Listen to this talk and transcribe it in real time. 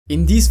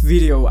In this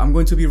video, I'm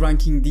going to be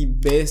ranking the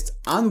best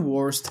and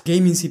worst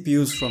gaming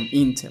CPUs from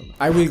Intel.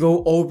 I will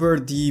go over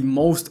the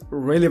most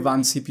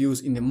relevant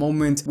CPUs in the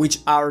moment, which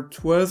are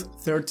 12,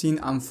 13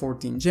 and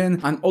 14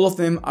 gen, and all of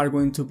them are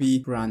going to be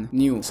brand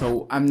new.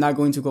 So I'm not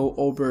going to go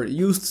over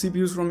used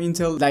CPUs from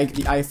Intel, like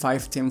the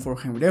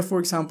i5-10400F for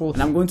example,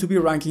 and I'm going to be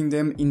ranking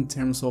them in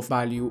terms of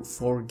value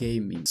for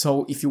gaming.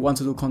 So if you want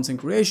to do content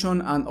creation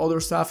and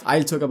other stuff,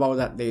 I'll talk about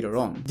that later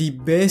on. The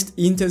best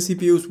Intel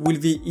CPUs will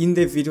be in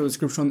the video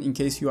description in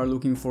case you are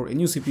looking for a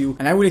new CPU,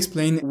 and I will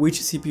explain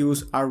which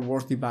CPUs are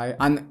worth to buy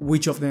and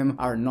which of them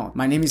are not.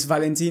 My name is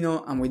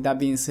Valentino, and with that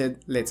being said,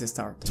 let's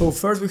start. So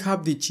first we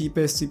have the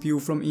cheapest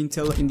CPU from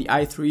Intel in the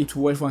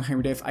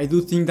i3-12100F. I do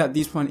think that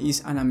this one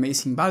is an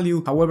amazing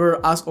value.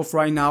 However, as of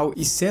right now,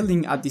 it's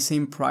selling at the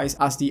same price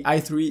as the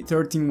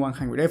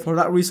i3-13100F. For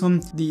that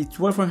reason, the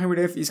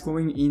 12100F is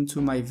going into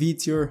my V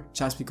tier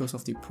just because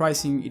of the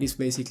pricing. It is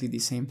basically the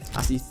same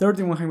as the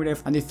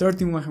 13100F, and the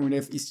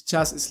 13100F is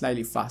just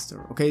slightly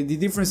faster. Okay, the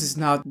difference is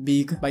not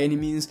big by any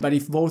means, but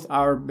if both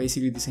are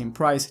basically the same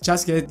price,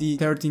 just get the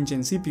 13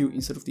 gen CPU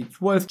instead of the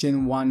 12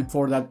 gen one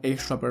for that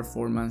extra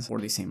performance for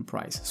the same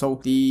price. So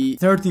the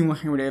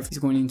 13100F is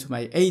going into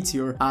my A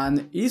tier, and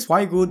it is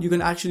quite good. You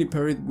can actually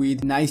pair it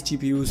with nice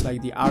GPUs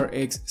like the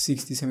RX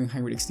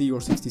 6700 XT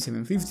or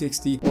 6750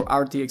 XT or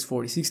RTX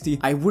 4060.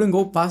 I wouldn't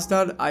go past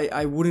that.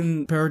 I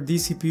wouldn't pair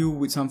this CPU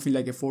with something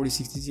like a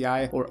 4060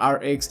 Ti or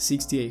RX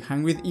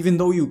 6800, even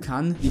though you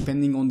can,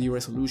 depending on the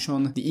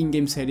resolution, the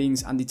in-game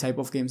settings and the type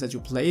of games that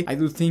you play. I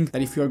do think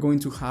that if you are going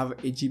to have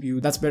a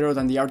GPU that's better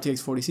than the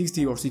RTX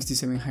 4060 or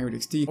 6700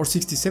 XT or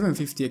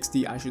 6750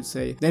 XT I should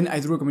say, then I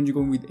do recommend you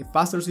going with a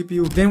faster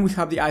CPU. Then we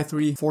have the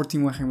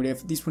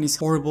i3-14100F. This one is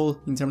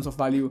horrible in terms of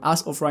value.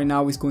 As of right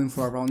now, it's going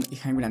for around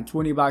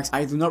 120 bucks.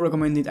 I do not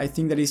recommend it. I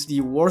think that is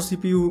the worst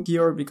CPU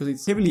here because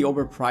it's heavily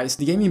overpriced.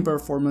 The gaming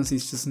performance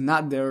is just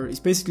not there. It's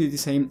basically the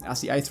same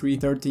as the i3,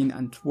 13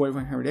 and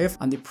 12100F,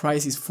 and the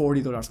price is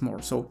 $40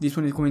 more. So this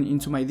one is going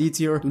into my D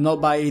tier. Do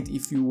not buy it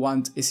if you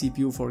want a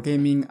CPU for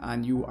gaming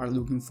and you are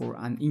looking for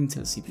an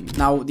Intel CPU.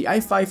 Now the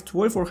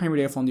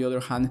i5-12400F on the other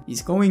hand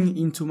is going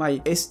into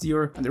my S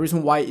tier, and the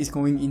reason why it's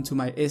going into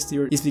my S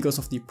tier is because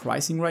of the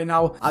pricing right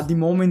now. At the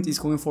moment it's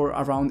going for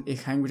around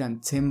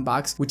 110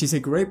 bucks, which is a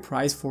great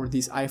price for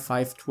this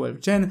i5 12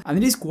 gen, and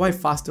it is quite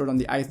faster than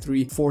the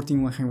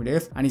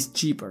i3-14100F and it's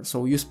cheaper.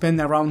 So you spend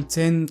around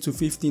 $10 to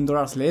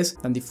 $15 less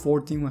than the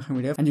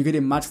 14100F and you get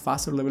a much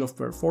faster level of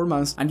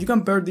performance, and you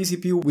can pair this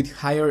CPU with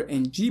higher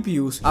end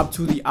GPUs up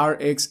to the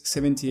RX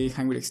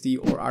 7800 XT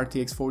or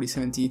RTX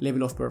 4070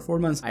 level of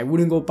performance. I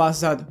wouldn't go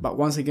past that, but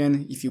once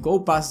again, if you go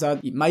past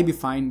that, it might be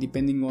fine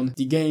depending on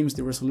the games,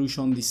 the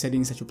resolution, the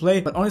settings that you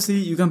play. But honestly,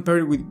 you can pair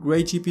it with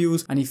great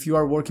GPUs, and if you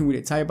are working with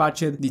a tight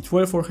budget, the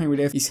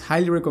 12400F is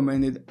highly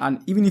recommended.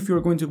 And even if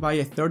you're going to buy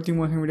a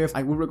 13100F,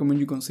 I would recommend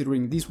you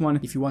considering this one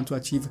if you want to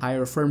achieve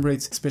higher frame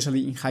rates,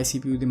 especially in high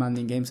CPU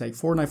demanding games like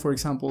Fortnite for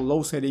example.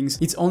 Low settings,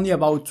 it's only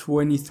about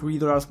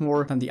 $23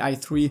 more than the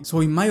i3, so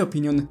in my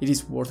opinion, it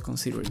is worth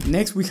considering.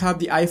 Next, we have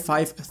the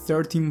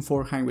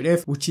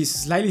i5-13400F, which is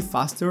slightly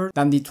faster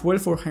than the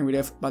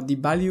 12400F, but the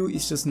value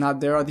is just not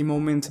there at the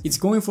moment. It's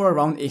going for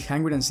around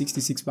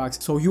 166 bucks,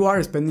 so you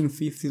are spending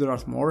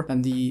 $50 more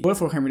than the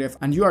 12400F,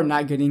 and you are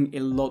not getting a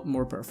lot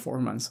more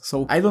performance.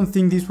 So I don't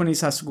think this one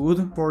is as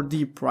good for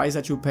the price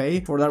that you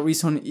pay. For that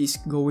reason, it's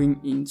going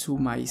into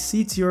my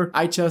C tier.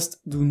 I just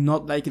do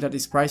not like it at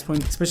this price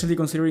point, especially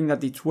considering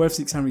that the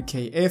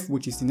 12600KF,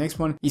 which is the next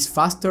one, is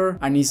faster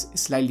and is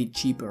slightly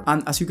cheaper.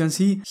 And as you can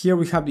see, here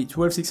we have the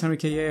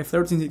 12600KF,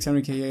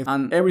 13600KF,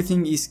 and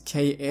everything is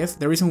KF.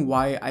 The reason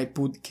why I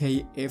put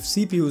KF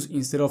CPUs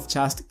instead of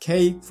just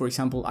K, for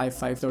example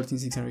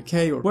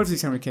i5-13600K or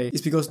 12600K,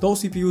 is because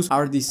those CPUs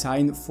are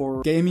designed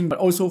for gaming but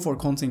also for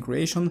content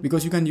creation,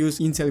 because you can use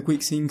Intel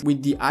QuickSync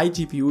with the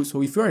iGPU.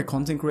 So if you're a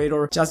content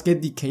creator, just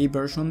get the K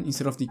version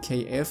instead of the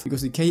KF,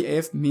 because the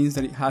KF means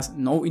that it has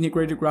no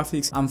integrated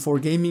graphics, and for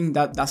gaming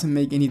that doesn't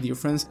make any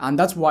difference, and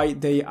that's why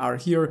they are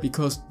here,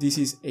 because this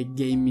is a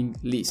gaming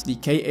list. The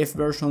KF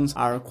versions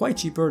are quite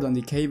cheaper than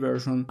the K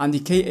version, and the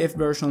KF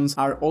versions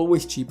are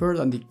always cheaper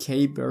than the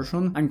K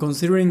version, and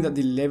considering that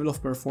the level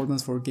of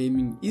performance for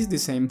gaming is the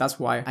same, that's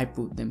why I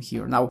put them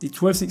here. Now the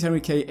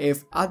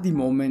 12600KF at the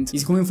moment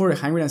is going for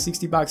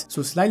 160 bucks,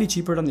 so slightly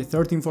cheaper than the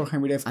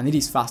 13400F, and it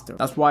is faster.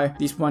 That's why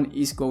this one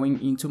is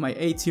going into my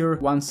A tier,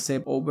 one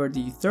step over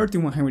the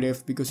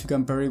 13100F, because you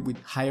can pair it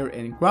with higher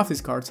end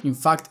graphics cards. In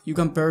fact, you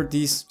can pair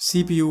this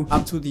CPU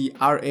up to the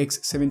RX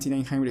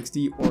 7900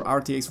 XT or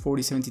RTX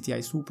 4070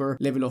 Ti Super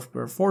level of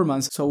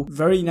performance. So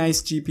very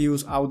nice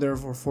GPUs out there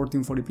for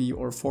 1440p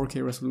or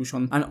 4K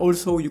resolution, and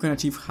also you can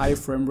achieve high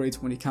frame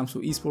rates when it comes to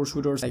esports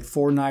shooters like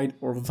Fortnite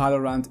or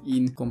Valorant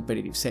in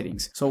competitive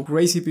settings. So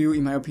great CPU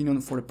in my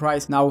opinion for the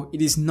price. Now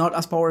it is not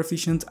as power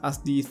efficient as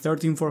the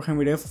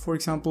 13400F for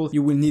example.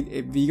 You will need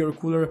a bigger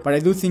cooler, but I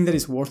do think that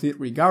it's worth it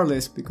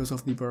regardless because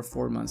of the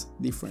performance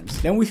difference.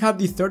 Then we have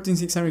the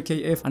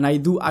 13600KF, and I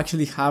do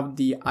actually have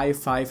the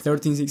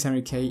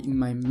i5-13600K in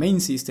my main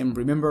system.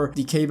 Remember,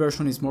 the K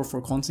version is more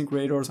for content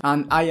creators,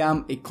 and I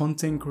am a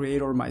content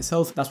creator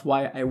myself. That's that's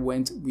why I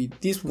went with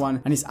this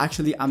one, and it's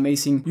actually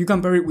amazing. You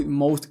compare it with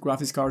most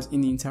graphics cards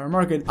in the entire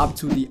market, up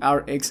to the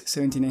RX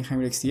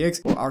 7900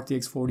 XTX or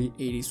RTX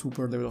 4080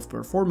 super level of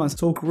performance.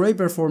 So great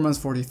performance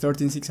for the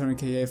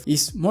 13600KF.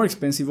 Is more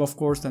expensive of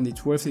course than the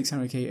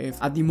 12600KF.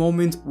 At the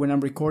moment when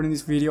I'm recording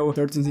this video,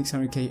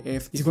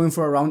 13600KF is going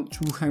for around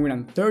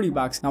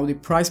 $230. Now the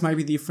price might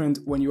be different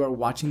when you are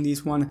watching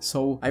this one,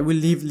 so I will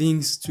leave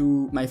links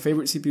to my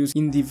favorite CPUs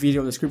in the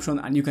video description,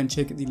 and you can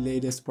check the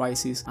latest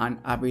prices and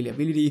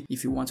availability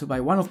if you want to buy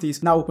one of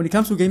these. Now when it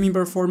comes to gaming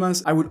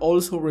performance, I would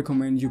also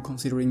recommend you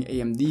considering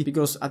AMD,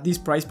 because at this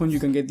price point you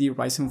can get the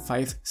Ryzen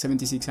 5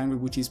 7600,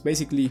 which is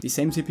basically the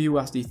same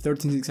CPU as the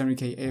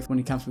 13600KF when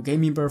it comes to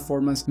gaming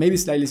performance, maybe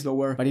slightly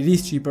slower, but it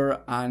is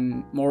cheaper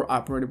and more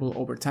upgradable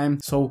over time.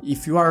 So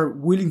if you are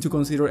willing to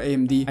consider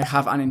AMD, I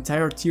have an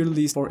entire tier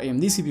list for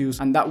AMD CPUs,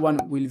 and that one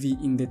will be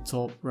in the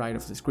top right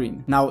of the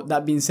screen. Now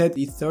that being said,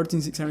 the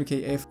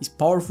 13600KF is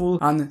powerful,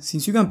 and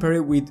since you compare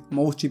it with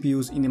most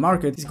GPUs in the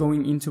market, it's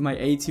going into my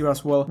A tier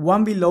as well.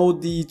 One below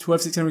the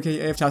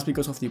 12600KF just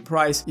because of the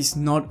price is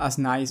not as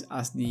nice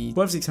as the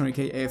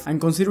 12600KF, and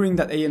considering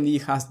that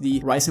AMD has the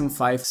Ryzen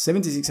 5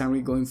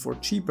 7600 going for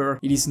cheaper,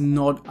 it is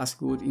not as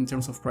good in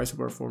terms of price or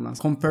performance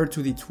compared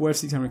to the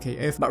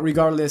 12600KF, but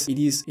regardless, it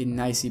is a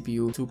nice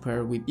CPU to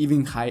pair with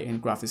even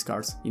high-end graphics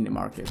cards in the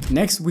market.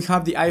 Next, we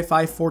have the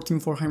i5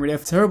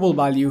 14400F. Terrible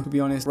value, to be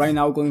honest, right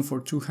now going for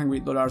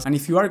 $200, and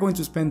if you are going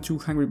to spend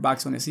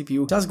 $200 on a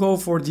CPU, just go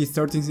for the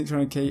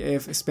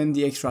 13600KF, spend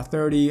the extra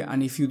 30,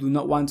 and if you do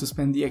not want to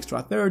spend the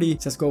extra 30,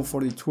 just go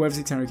for the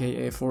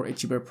 12600KF for a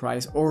cheaper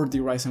price, or the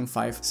Ryzen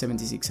 5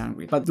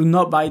 7600. But do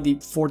not buy the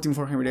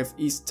 14400F,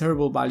 it's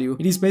terrible value.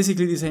 It is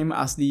basically the same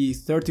as the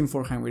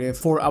 13400F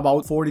for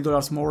about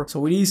 $40 more,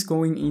 so it is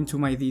going into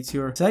my D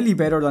tier. Slightly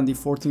better than the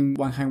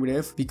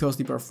 14100F because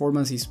the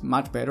performance is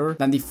much better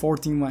than the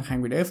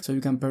 14100F, so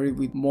you can pair it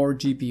with more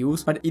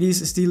GPUs, but it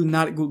is still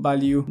not good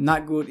value,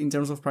 not good in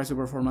terms of price or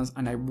performance,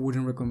 and I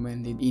wouldn't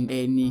recommend it in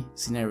any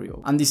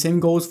scenario. And the same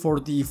goes for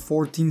the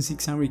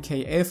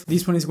 14600KF.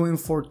 This one is going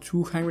for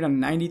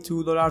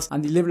 $292,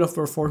 and the level of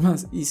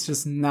performance is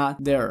just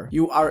not there.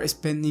 You are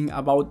spending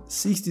about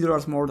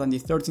 $60 more than the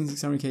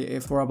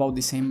 13600KF for about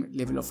the same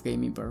level of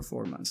gaming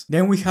performance.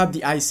 Then we have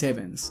the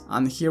i7s,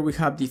 and here we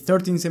have the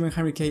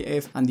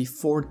 13700KF and the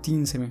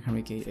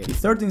 14700KF. The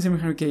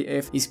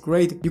 13700KF is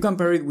great. You can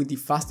pair it with the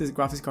fastest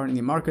graphics card in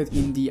the market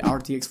in the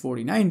RTX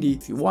 4090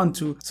 if you want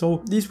to.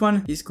 So this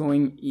one is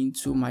going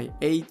into my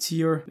A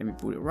tier. Let me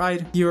put it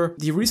right here.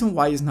 The reason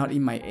why it's not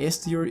in my S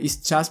tier is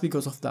just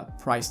because of the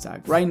price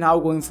tag. Right now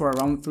going for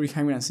around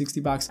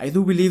 $360. I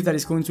do believe that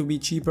it's going to be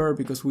cheaper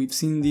because we've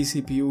seen this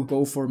CPU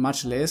go for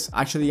much less,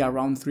 actually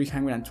around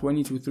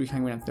 $320 to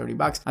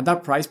 $330. At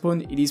that price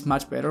point, it is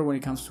much better when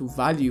it comes to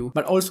value,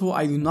 but also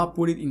I do not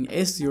put it in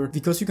S tier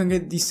because you can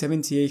get the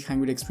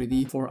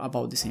 7800X3D for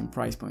about the same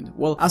price point.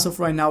 Well, as of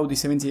right now, the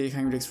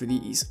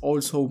 7800X3D is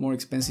also more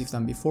expensive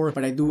than before,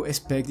 but I do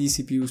expect these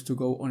CPUs to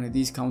go on a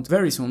discount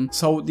very soon.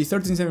 So the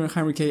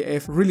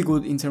 13700KF, really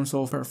good in terms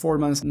of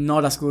performance,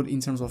 not as good in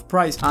terms of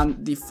price,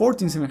 and the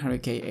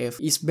 14700KF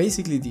is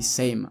basically the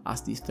same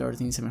as the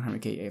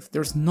 13700KF.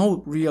 There's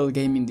no real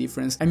gaming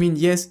difference. I mean,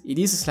 yes, it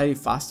is slightly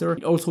faster,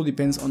 it also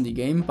depends on the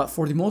game, but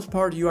for the most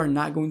part, you are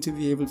not going to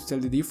be able to tell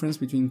the difference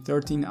between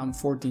 13 and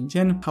 14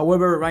 gen.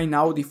 However, right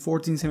now, the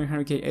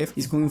 14700KF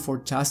is going for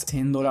just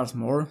 $10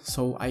 more,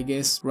 so I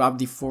guess grab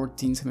the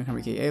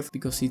 14700KF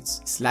because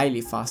it's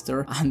slightly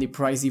faster and the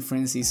price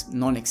difference is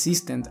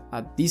non-existent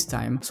at this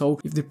time. So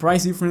if the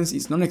price difference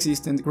is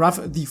non-existent, grab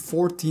the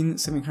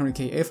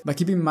 14700KF, but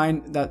keep in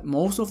mind that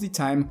most of the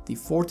time the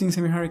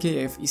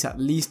 14700KF is at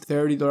least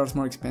 $30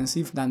 more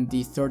expensive than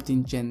the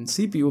 13 gen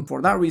CPU.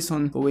 For that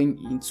reason, going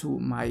into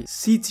my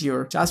C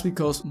tier just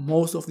because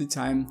most of the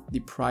time the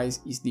price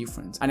is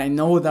different. And I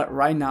know that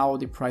right now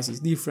the price is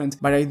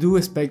different, but I do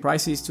expect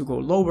prices to go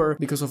lower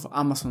because of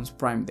Amazon's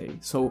Prime Day.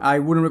 So I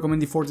wouldn't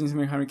recommend the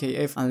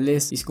 14700KF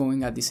unless it's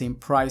going at the same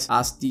price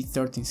as the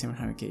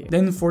 13700KF.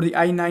 Then for the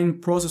i9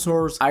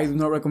 processors, I do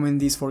not recommend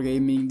these for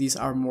gaming. These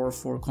are more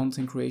for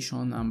content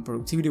creation and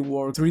productivity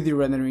work, 3D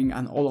rendering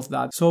and all of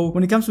that. So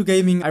when it comes to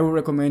gaming, I would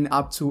recommend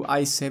up to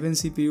i7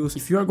 CPUs.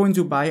 If you are going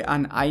to buy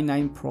an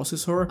i9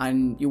 processor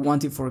and you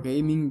want it for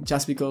gaming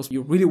just because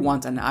you really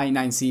want an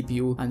i9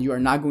 CPU and you are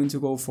not going to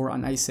go for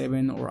an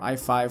i7 or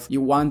i5,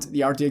 you want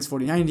the RTX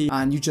 4090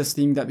 and you just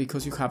think that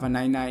because you have an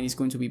i9 is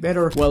going to be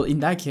better, well, in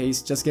that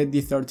case, just get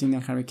the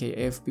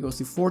 13900KF because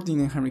the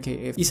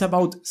 14900KF is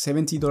about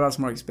 $70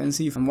 more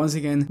expensive, and once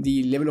again,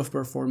 the level of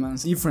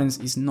performance difference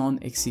is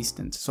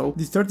non-existent. So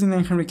the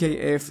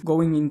 13900KF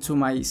going into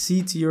my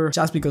C tier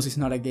just because it's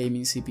not a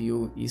gaming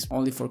CPU, is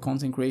only for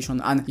content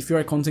creation, and if you're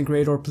a content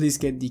creator, please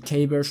get the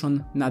K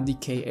version, not the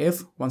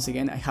KF. Once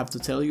again, I have to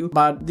tell you,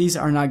 but these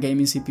are not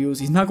gaming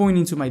CPUs. It's not going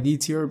into my D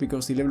tier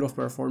because the level of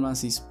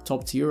performance is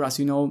top tier. As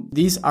you know,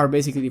 these are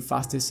basically the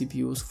fastest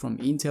CPUs from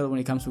Intel when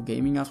it comes to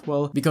gaming as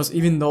well, because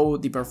even though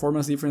the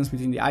performance difference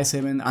between the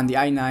i7 and the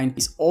i9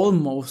 is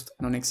almost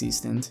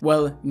non-existent,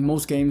 well, in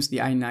most games the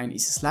i9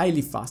 is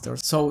slightly faster,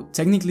 so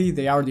technically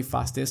they are the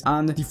fastest,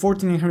 and the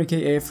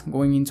 14900KF 100K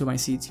going into my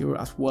C tier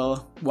as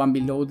well, one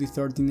below the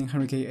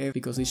 13900K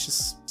because it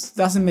just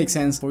doesn't make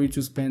sense for you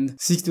to spend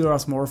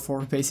 $60 more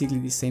for basically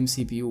the same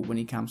CPU when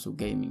it comes to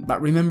gaming.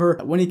 But remember,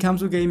 when it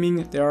comes to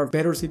gaming, there are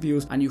better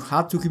CPUs, and you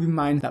have to keep in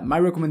mind that my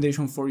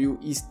recommendation for you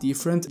is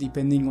different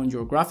depending on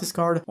your graphics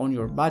card, on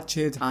your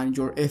budget, and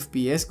your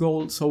FPS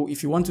goal. So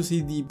if you want to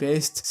see the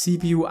best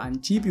CPU and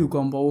GPU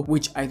combo,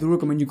 which I do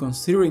recommend you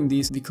considering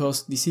this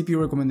because the CPU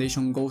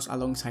recommendation goes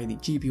alongside the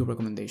GPU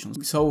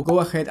recommendations. So go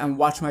ahead and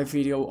watch my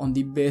video on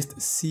the best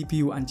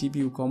CPU and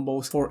GPU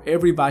combos for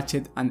every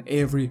budget and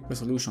every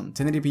resolution,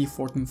 1080p,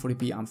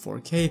 1440p, and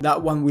 4K.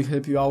 That one will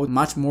help you out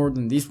much more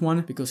than this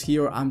one, because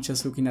here I'm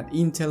just looking at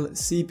Intel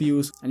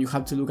CPUs and you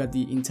have to look at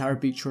the entire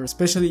picture,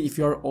 especially if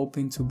you are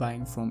open to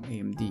buying from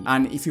AMD.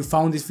 And if you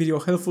found this video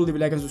helpful, leave a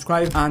like and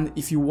subscribe. And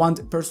if you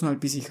want personal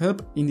PC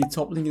help, in the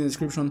top link in the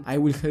description, I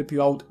will help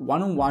you out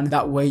one-on-one.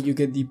 That way you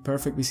get the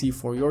perfect PC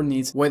for your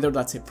needs, whether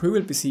that's a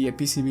pre-built PC, a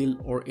PC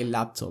build, or a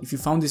laptop. If you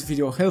found this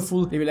video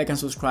helpful, leave a like and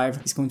subscribe.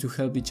 It's going to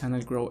help the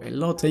channel grow a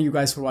lot. Thank you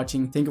guys for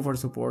watching, thank you for the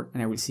support,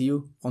 and I will see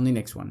you on the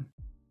next one.